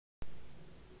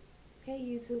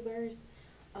Hey YouTubers,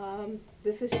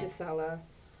 this is Gisela.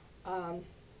 Um,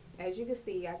 as you can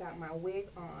see, I got my wig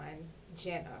on,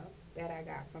 Jenna, that I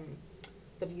got from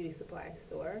the beauty supply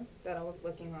store that I was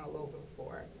looking all over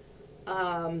for.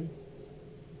 Um,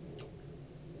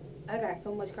 I got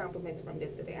so much compliments from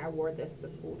this today. I wore this to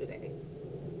school today.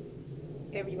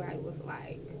 Everybody was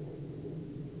like,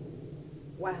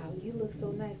 "Wow, you look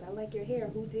so nice. I like your hair.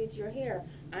 Who did your hair?"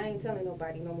 I ain't telling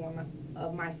nobody no more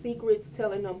of my secrets.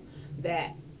 Telling them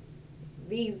that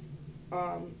these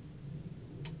um,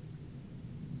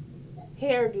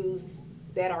 hairdos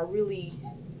that are really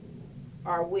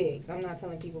are wigs. I'm not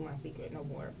telling people my secret no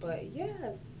more. But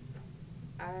yes,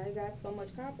 I got so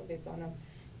much compliments on them.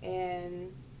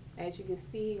 And as you can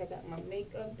see, I got my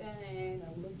makeup done.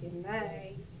 I'm looking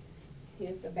nice.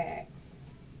 Here's the back.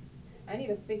 I need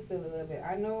to fix it a little bit.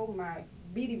 I know my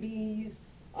BDBs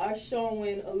are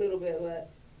showing a little bit,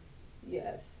 but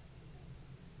yes.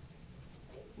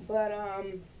 But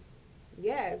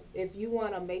yes, if you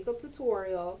want a makeup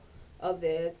tutorial of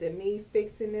this and me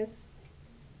fixing this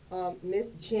Miss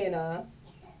Jenna,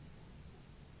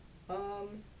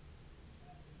 um,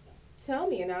 tell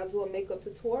me and I'll do a makeup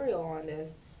tutorial on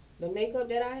this. The makeup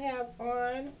that I have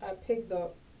on, I picked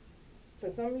up, for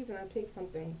some reason I picked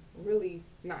something really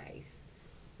nice,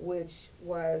 which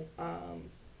was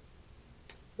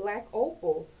Black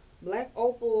Opal. Black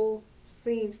Opal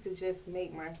seems to just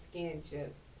make my skin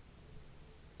just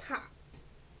pop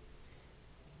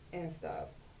and stuff.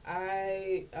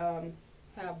 I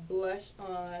have blush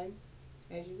on,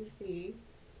 as you can see,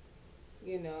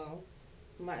 you know,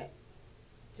 my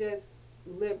just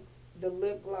lip the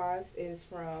lip gloss is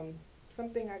from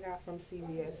something I got from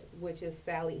CVS, which is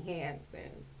Sally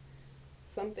Hansen.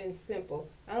 Something simple.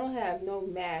 I don't have no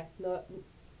MAC. No,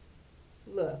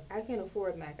 look, I can't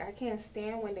afford MAC. I can't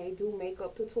stand when they do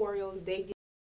makeup tutorials. They